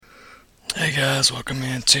Hey guys, welcome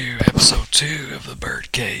into episode 2 of the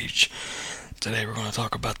Birdcage. Today we're going to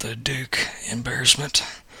talk about the Duke embarrassment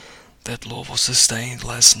that Louisville sustained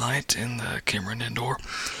last night in the Cameron Indoor,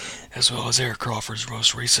 as well as Eric Crawford's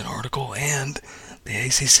most recent article, and the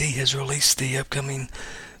ACC has released the upcoming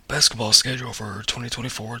basketball schedule for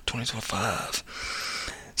 2024-2025.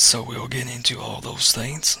 So we'll get into all those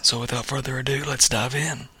things. So without further ado, let's dive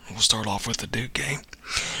in. We'll start off with the Duke game.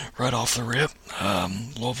 Right off the rip,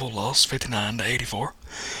 Louisville lost 59-84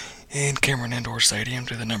 in Cameron Indoor Stadium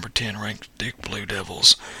to the number 10 ranked Duke Blue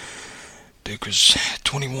Devils. Duke was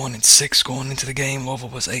 21-6 going into the game. Louisville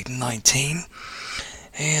was 8-19,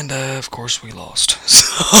 and of course we lost.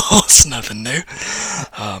 So it's nothing new.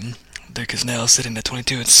 Duke is now sitting at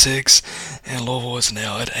 22-6, and Louisville is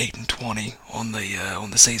now at 8-20 on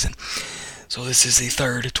the season. So this is the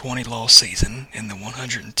third 20-loss season in the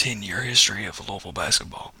 110-year history of Louisville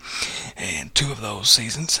basketball. And 2 of those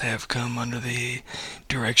seasons have come under the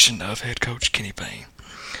direction of head coach Kenny Payne.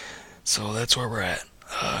 So that's where we're at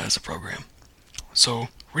as a program. So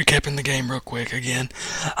recapping the game real quick again,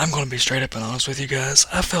 I'm going to be straight up and honest with you guys.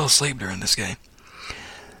 I fell asleep during this game,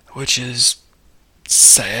 which is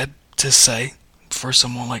sad to say for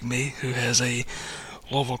someone like me who has a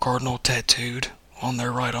Louisville Cardinal tattooed on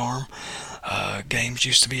their right arm. Games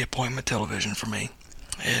used to be appointment television for me,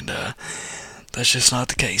 and that's just not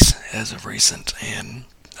the case as of recent, and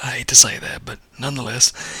I hate to say that, but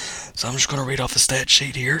nonetheless, so I'm just going to read off the stat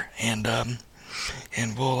sheet here, and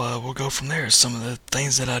we'll go from there. Some of the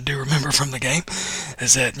things that I do remember from the game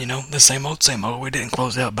is that, the same old, we didn't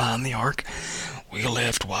close out behind the arc, we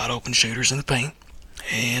left wide open shooters in the paint,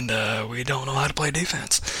 and we don't know how to play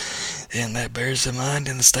defense. And that bears in mind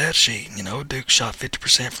in the stat sheet. Duke shot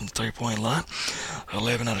 50% from the three-point line,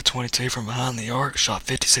 11 out of 22 from behind the arc, shot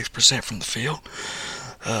 56% from the field,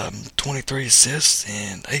 23 assists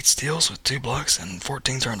and 8 steals with 2 blocks and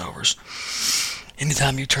 14 turnovers.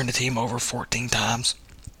 Anytime you turn the team over 14 times,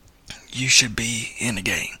 you should be in the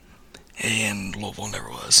game. And Louisville never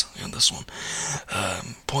was in this one.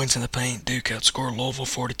 Points in the paint, Duke outscored Louisville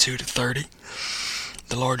 42-30.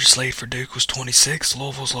 The largest lead for Duke was 26.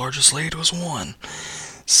 Louisville's largest lead was 1.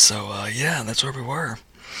 So, that's where we were.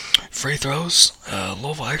 Free throws.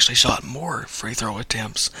 Louisville actually shot more free throw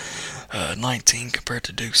attempts. 19 compared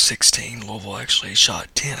to Duke's 16. Louisville actually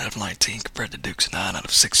shot 10 out of 19 compared to Duke's 9 out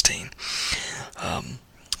of 16.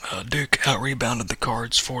 Duke out-rebounded the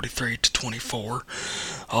Cards 43-24.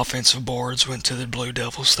 Offensive boards went to the Blue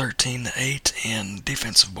Devils 13-8, and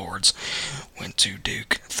defensive boards went to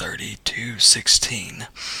Duke 30-16.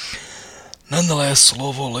 Nonetheless,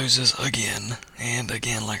 Louisville loses again, and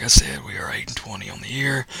again, like I said, we are 8-20 on the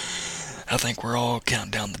year. I think we're all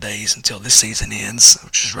counting down the days until this season ends,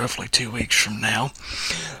 which is roughly 2 weeks from now.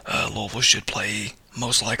 Louisville should play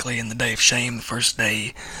most likely in the day of shame, the first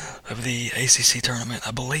day of the ACC tournament.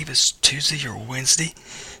 I believe it's Tuesday or Wednesday,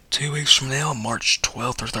 2 weeks from now, March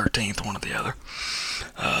 12th or 13th, one or the other.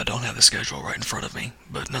 I don't have the schedule right in front of me,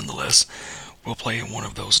 but nonetheless, we'll play in one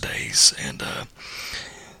of those days, and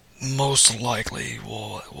most likely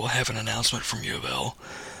we'll have an announcement from U of L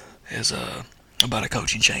about a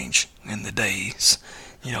coaching change in the days,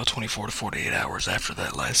 24 to 48 hours after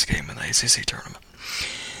that last game in the ACC tournament.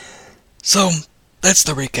 So, that's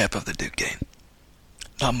the recap of the Duke game.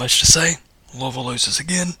 Not much to say. Louisville loses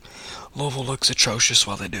again. Louisville looks atrocious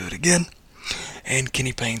while they do it again. And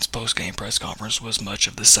Kenny Payne's post-game press conference was much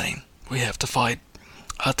of the same. We have to fight.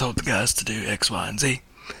 I told the guys to do X, Y, and Z.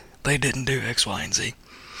 They didn't do X, Y, and Z.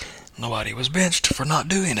 Nobody was benched for not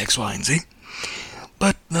doing X, Y, and Z.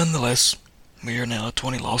 But nonetheless, we are now at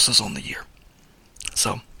 20 losses on the year.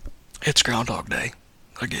 So, it's Groundhog Day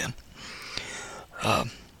again.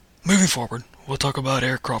 Moving forward, we'll talk about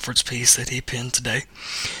Eric Crawford's piece that he penned today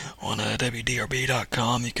on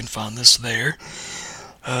WDRB.com. You can find this there.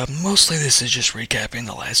 Mostly this is just recapping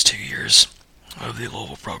the last 2 years of the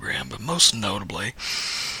Louisville program, but most notably,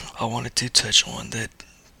 I wanted to touch on that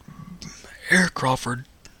Eric Crawford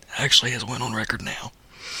actually has went on record now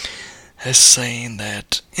as saying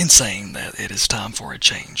that it is time for a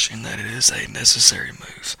change and that it is a necessary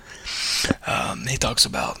move. He talks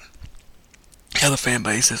about how the fan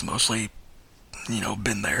base has mostly,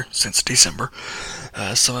 been there since December.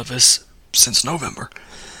 Some of us since November.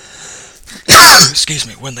 Excuse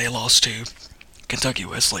me, when they lost to Kentucky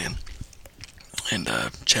Wesleyan and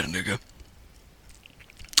Chattanooga.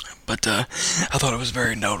 But I thought it was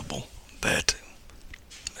very notable that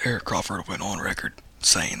Eric Crawford went on record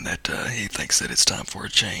saying that he thinks that it's time for a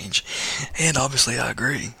change. And obviously I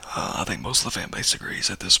agree. I think most of the fan base agrees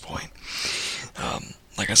at this point.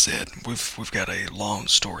 Like I said, we've got a long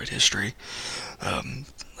storied history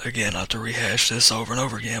again, not to rehash this over and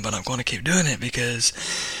over again, but I'm going to keep doing it because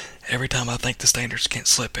every time I think the standards can't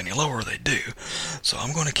slip any lower, they do. So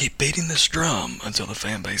I'm going to keep beating this drum until the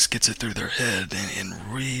fan base gets it through their head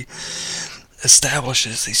and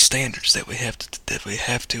re-establishes these standards that we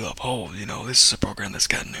have to uphold. You know, this is a program that's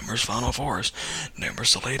got numerous Final Fours,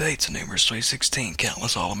 numerous Elite Eights, numerous Sweet 16,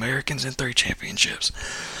 countless All-Americans, and 3 championships.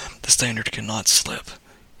 The standard cannot slip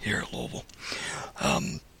here at Louisville.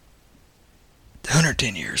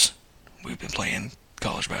 110 years we've been playing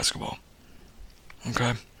college basketball.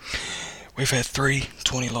 Okay? We've had 3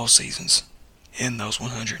 20-loss seasons in those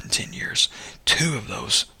 110 years. 2 of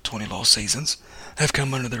those 20-loss seasons have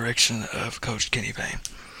come under the direction of Coach Kenny Payne.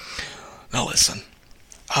 Now listen,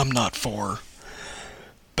 I'm not for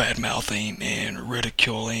bad-mouthing and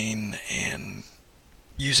ridiculing and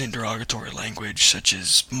using derogatory language such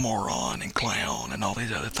as moron and clown and all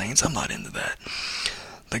these other things. I'm not into that.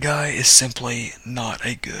 The guy is simply not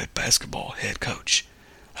a good basketball head coach.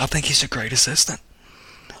 I think he's a great assistant.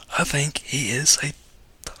 I think he is a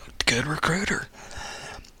good recruiter.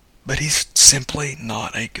 But he's simply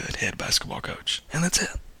not a good head basketball coach. And that's it.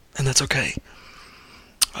 And that's okay.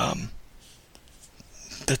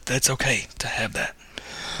 That's okay to have that.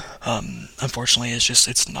 Unfortunately,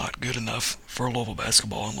 it's not good enough for Louisville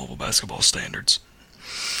basketball and Louisville basketball standards.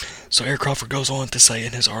 So Eric Crawford goes on to say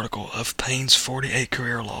in his article, of Payne's 48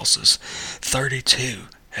 career losses, 32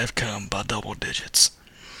 have come by double digits.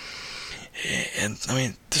 And I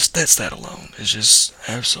mean, just that stat alone is just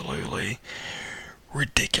absolutely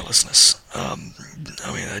ridiculousness. I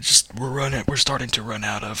mean, we're starting to run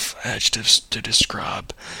out of adjectives to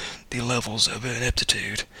describe the levels of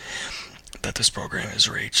ineptitude that this program has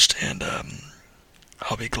reached, and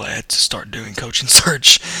I'll be glad to start doing Coaching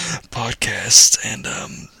Search podcasts and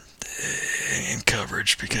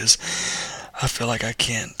coverage, because I feel like I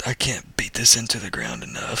can't beat this into the ground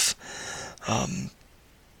enough.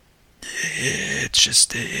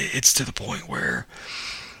 It's to the point where,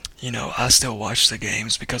 you know, I still watch the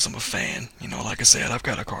games because I'm a fan. You know, like I said, I've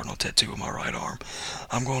got a Cardinal tattoo on my right arm.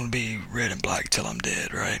 I'm going to be red and black till I'm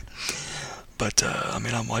dead, right? But, I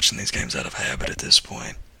mean, I'm watching these games out of habit at this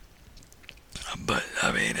point. But,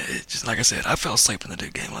 I mean, like I said, I fell asleep in the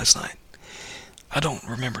Duke game last night. I don't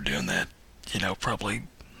remember doing that, you know, probably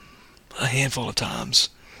a handful of times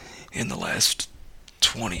in the last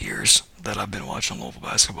 20 years that I've been watching Louisville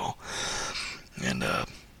basketball. And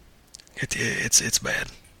it's bad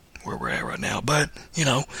where we're at right now. But, you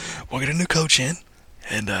know, we'll get a new coach in,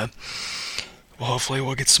 and hopefully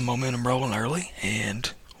we'll get some momentum rolling early,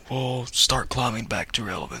 and we'll start climbing back to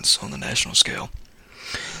relevance on the national scale.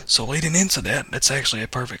 So leading into that, that's actually a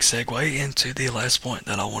perfect segue into the last point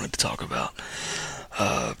that I wanted to talk about.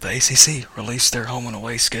 The ACC released their home and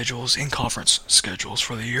away schedules in conference schedules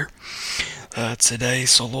for the year today.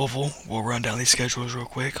 So Louisville, we'll run down these schedules real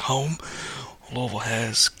quick. Home, Louisville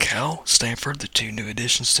has Cal, Stanford, the 2 new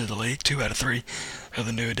additions to the league, 2 out of 3 of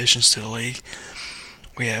the new additions to the league.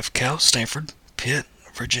 We have Cal, Stanford, Pitt,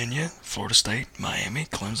 Virginia, Florida State, Miami,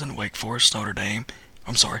 Clemson, Wake Forest,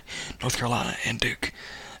 North Carolina, and Duke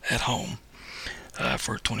at home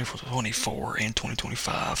for 2024 and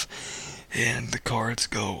 2025. And the Cards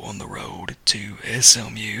go on the road to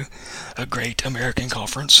SMU, a great American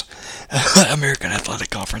Athletic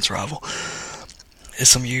Conference rival.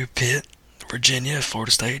 SMU, Pitt, Virginia,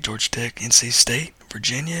 Florida State, Georgia Tech, NC State,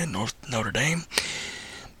 Virginia, Notre Dame,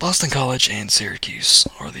 Boston College, and Syracuse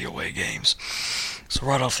are the away games. So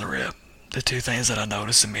right off the rip, the 2 things that I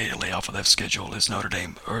noticed immediately off of that schedule is Notre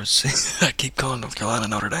Dame, or I keep calling North Carolina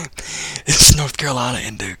Notre Dame. It's North Carolina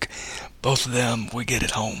and Duke. Both of them we get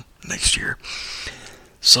at home next year.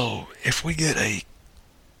 So if we get a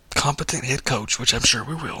competent head coach, which I'm sure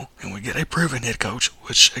we will, and we get a proven head coach,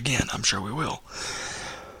 which again I'm sure we will,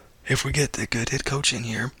 if we get a good head coach in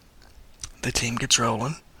here, the team gets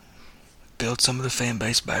rolling, build some of the fan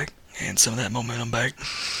base back and some of that momentum back,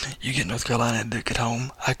 you get North Carolina and Duke at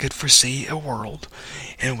home, I could foresee a world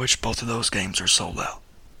in which both of those games are sold out.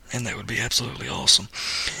 And that would be absolutely awesome.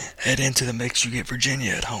 Add into the mix, you get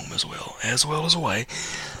Virginia at home as well as away.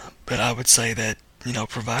 But I would say that, you know,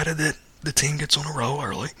 provided that the team gets on a roll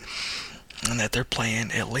early and that they're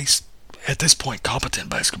playing at least at this point competent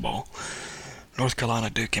basketball, North Carolina,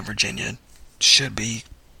 Duke, and Virginia should be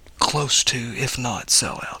close to, if not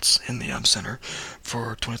sellouts, in the Center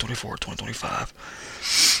for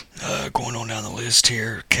 2024-2025. Going on down the list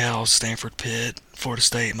here, Cal, Stanford, Pitt, Florida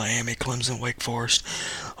State, Miami, Clemson, Wake Forest,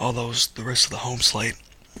 all those, the rest of the home slate.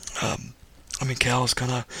 I mean, Cal is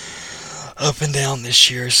kind of up and down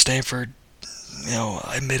this year. Stanford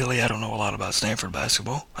admittedly, I don't know a lot about Stanford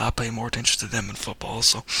basketball. I pay more attention to them in football,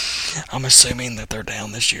 so I'm assuming that they're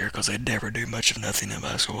down this year because they never do much of nothing in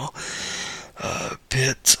basketball.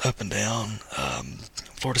 Pitt, up and down.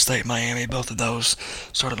 Florida State, Miami, both of those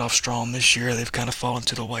started off strong this year. They've kind of fallen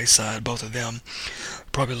to the wayside, both of them.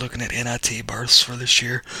 Probably looking at NIT berths for this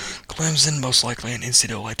year. Clemson, most likely an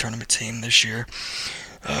NCAA tournament team this year.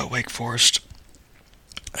 Wake Forest,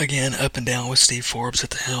 again, up and down with Steve Forbes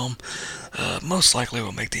at the helm. Most likely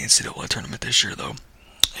will make the NCAA tournament this year, though.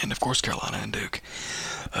 And, of course, Carolina and Duke.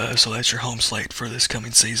 So that's your home slate for this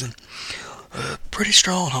coming season. Pretty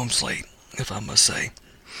strong home slate, if I must say.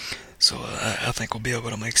 So I think we'll be able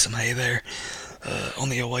to make some hay there. On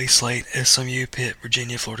the away slate, SMU, Pitt,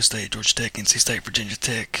 Virginia, Florida State, Georgia Tech, NC State, Virginia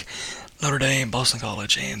Tech, Notre Dame, Boston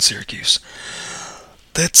College, and Syracuse.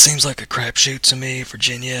 That seems like a crapshoot to me.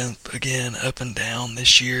 Virginia, again, up and down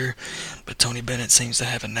this year, but Tony Bennett seems to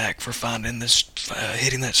have a knack for finding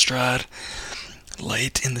hitting that stride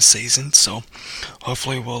late in the season. So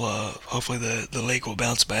hopefully hopefully the league will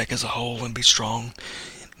bounce back as a whole and be strong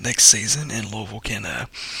next season, and Louisville can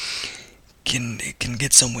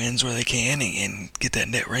get some wins where they can and get that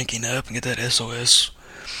net ranking up and get that SOS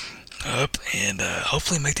up, and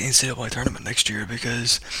hopefully make the NCAA tournament next year,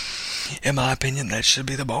 because in my opinion that should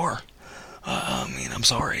be the bar. I'm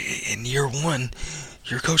sorry, in year one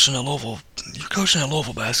you're coaching a Louisville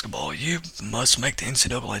basketball, you must make the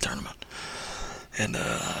NCAA tournament, and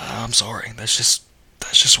I'm sorry, that's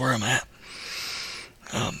just where I'm at.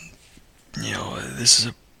 This is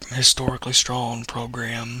a historically strong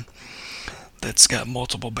program that's got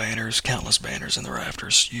multiple banners, countless banners in the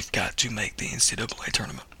rafters. You've got to make the NCAA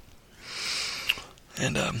tournament.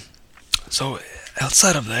 And so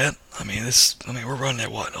outside of that, we're running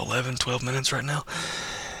at what, 11, 12 minutes right now?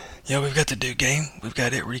 Yeah, we've got the Duke game. We've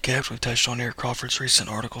got it recapped. We've touched on Eric Crawford's recent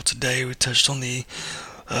article today. We touched on the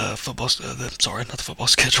football, not the football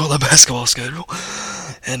schedule, the basketball schedule.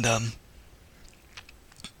 And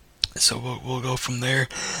so we'll go from there.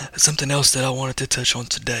 Something else that I wanted to touch on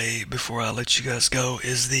today before I let you guys go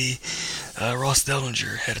is the Ross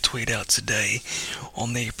Dellinger had a tweet out today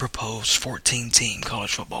on the proposed 14-team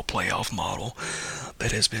college football playoff model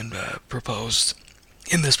that has been proposed.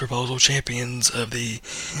 In this proposal, champions of the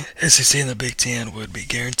SEC and the Big Ten would be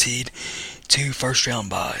guaranteed 2 first-round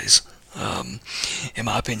byes. In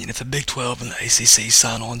my opinion, if the Big 12 and the ACC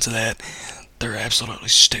sign on to that, they're absolutely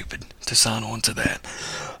stupid to sign on to that.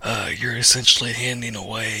 You're essentially handing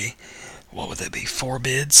away, what would that be, 4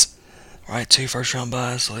 bids, right? 2 first-round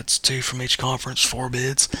byes, so that's 2 from each conference, 4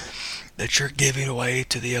 bids that you're giving away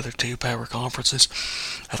to the other 2 power conferences.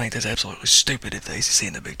 I think that's absolutely stupid if the ACC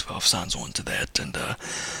and the Big 12 signs on to that. And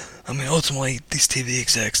ultimately, these TV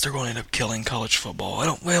execs, they're going to end up killing college football. I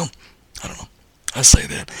don't know. I say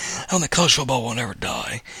that. I don't think college football will never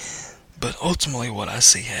die. But ultimately what I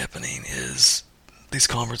see happening is these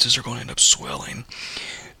conferences are going to end up swelling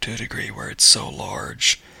to a degree where it's so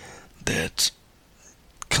large that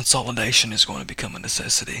consolidation is going to become a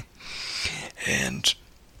necessity. And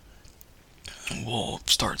we'll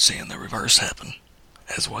start seeing the reverse happen,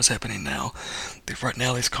 as what's happening now. Right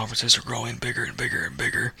now these conferences are growing bigger and bigger and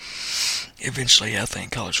bigger. Eventually I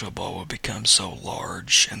think college football will become so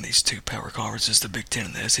large, and these 2 power conferences, the Big Ten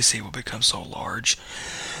and the SEC, will become so large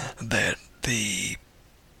that the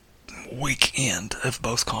weak end of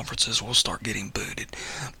both conferences will start getting booted.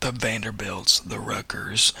 The Vanderbilts, the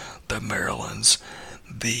Rutgers, the Marylands,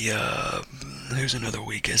 the who's another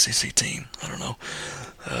weak SEC team? I don't know.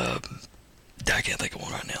 I can't think of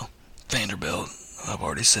one right now. Vanderbilt, I've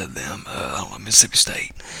already said them. Mississippi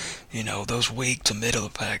State. Those weak to middle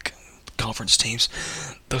of the pack conference teams,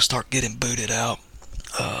 they'll start getting booted out,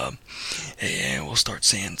 and we'll start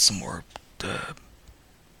seeing some more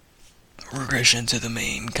regression to the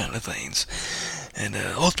mean kind of things. And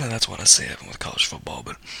ultimately that's what I see happening with college football.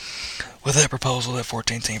 But with that proposal, that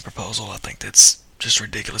 14-team proposal, I think that's just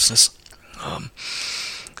ridiculousness.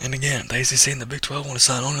 And again, the ACC and the Big 12 want to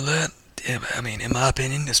sign on to that. Yeah, in my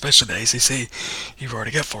opinion, especially the ACC, you've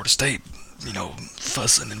already got Florida State,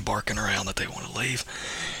 fussing and barking around that they want to leave.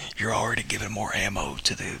 You're already giving more ammo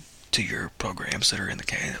to your programs that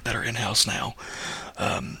are in-house now.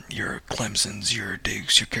 Your Clemsons, your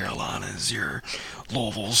Dukes, your Carolinas, your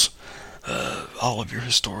Louisvilles, all of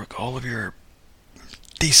your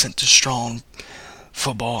decent to strong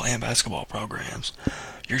football and basketball programs.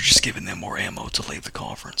 You're just giving them more ammo to leave the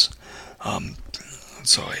conference.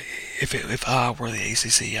 So if I were the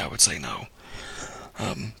ACC, I would say no.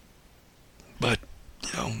 But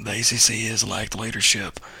the ACC has lacked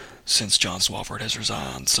leadership since John Swofford has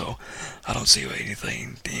resigned, so I don't see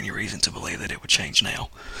any reason to believe that it would change now.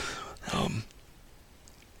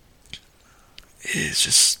 is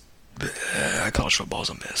just college football is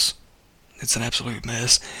a mess. It's an absolute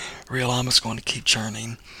mess. Realignment's going to keep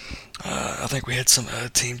churning. I think we had some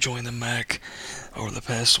team join the MAC over the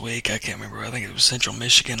past week. I can't remember. I think it was Central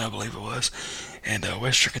Michigan, I believe it was. And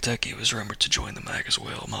Western Kentucky was rumored to join the MAC as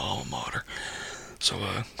well, my alma mater. So,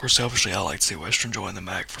 of course, selfishly, I like to see Western join the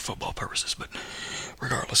MAC for football purposes. But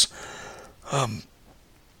regardless,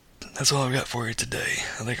 that's all I've got for you today.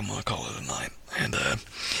 I think I'm going to call it a night. And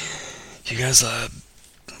you guys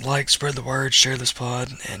spread the word, share this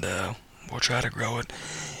pod, and we'll try to grow it.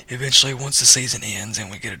 Eventually, once the season ends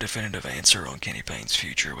and we get a definitive answer on Kenny Payne's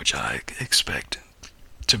future, which I expect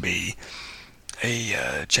to be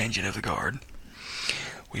a changing of the guard,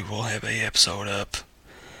 we will have a episode up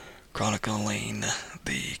chronicling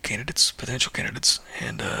the potential candidates,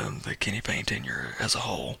 and the Kenny Payne tenure as a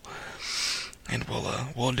whole. And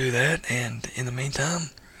we'll do that. And in the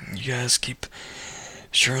meantime, you guys keep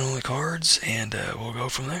sharing on the cards, and we'll go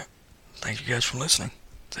from there. Thank you guys for listening.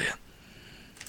 See ya.